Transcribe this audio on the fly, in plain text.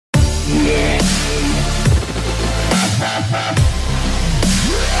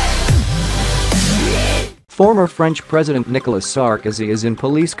Former French President Nicolas Sarkozy is in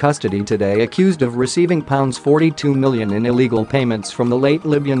police custody today, accused of receiving £42 million in illegal payments from the late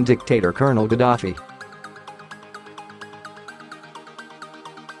Libyan dictator Colonel Gaddafi.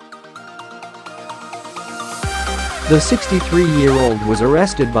 The 63-year-old was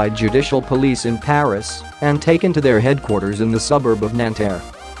arrested by judicial police in Paris and taken to their headquarters in the suburb of Nanterre.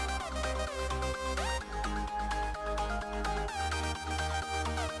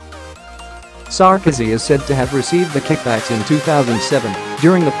 Sarkozy is said to have received the kickbacks in 2007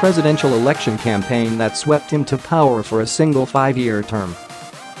 during the presidential election campaign that swept him to power for a single 5-year term.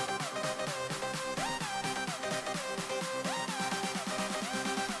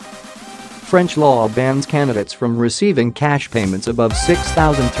 French law bans candidates from receiving cash payments above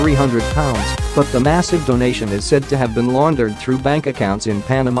 £6,300, but the massive donation is said to have been laundered through bank accounts in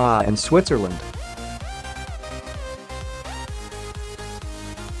Panama and Switzerland.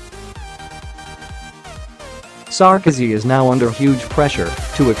 Sarkozy is now under huge pressure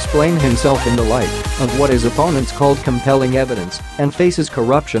to explain himself in the light of what his opponents called compelling evidence and faces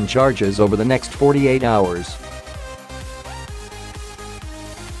corruption charges over the next 48 hours.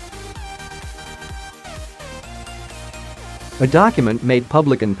 A document made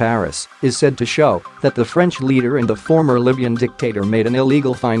public in Paris is said to show that the French leader and the former Libyan dictator made an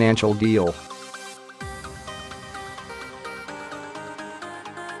illegal financial deal.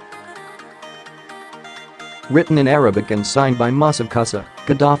 Written in Arabic and signed by Nicolas Sarkozy,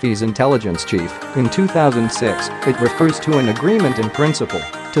 Gaddafi's intelligence chief, in 2006, it refers to an agreement in principle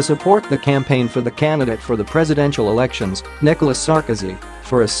to support the campaign for the candidate for the presidential elections, Nicolas Sarkozy,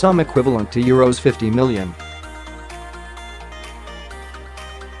 for a sum equivalent to €50 million.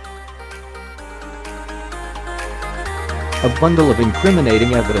 A bundle of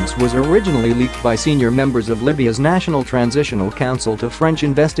incriminating evidence was originally leaked by senior members of Libya's National Transitional Council to French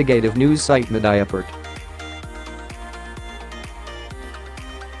investigative news site Mediapart.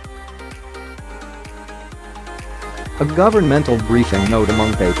 A governmental briefing note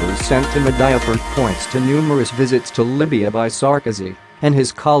among papers sent to Mediapart points to numerous visits to Libya by Sarkozy and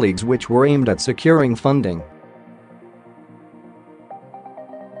his colleagues which were aimed at securing funding.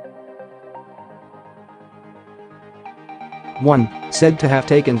 One, said to have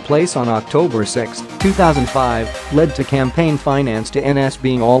taken place on October 6, 2005, led to campaign finance to NS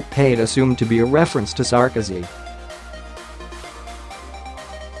being all paid, assumed to be a reference to Sarkozy.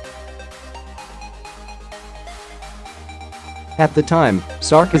 At the time,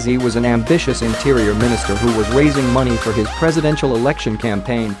 Sarkozy was an ambitious interior minister who was raising money for his presidential election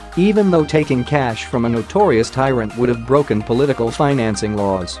campaign, even though taking cash from a notorious tyrant would have broken political financing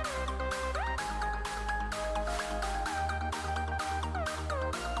laws.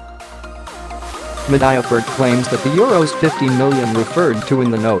 Mediapart claims that the €50 million referred to in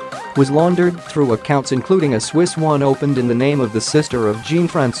the note was laundered through accounts including a Swiss one opened in the name of the sister of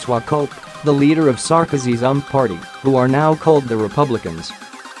Jean-François Cope, the leader of Sarkozy's party, who are now called the Republicans.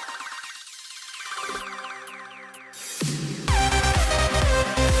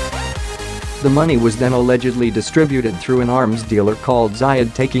 The money was then allegedly distributed through an arms dealer called Ziad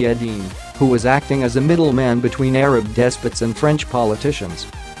Taqiyuddin, who was acting as a middleman between Arab despots and French politicians.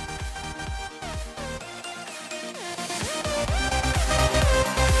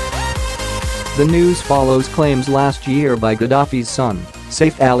 The news follows claims last year by Gaddafi's son,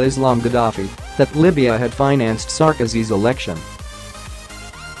 Saif al-Islam Gaddafi, that Libya had financed Sarkozy's election.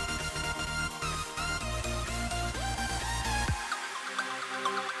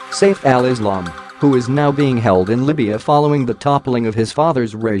 Saif al-Islam, who is now being held in Libya following the toppling of his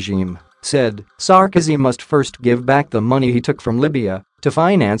father's regime, said Sarkozy must first give back the money he took from Libya to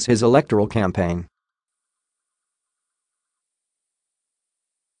finance his electoral campaign.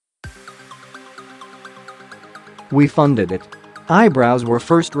 "We funded it." Eyebrows were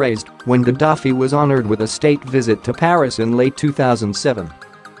first raised when Gaddafi was honored with a state visit to Paris in late 2007.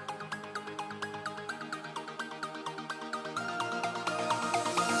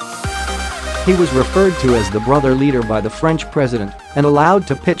 He was referred to as the brother leader by the French president and allowed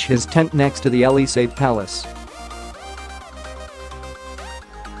to pitch his tent next to the Élysée Palace.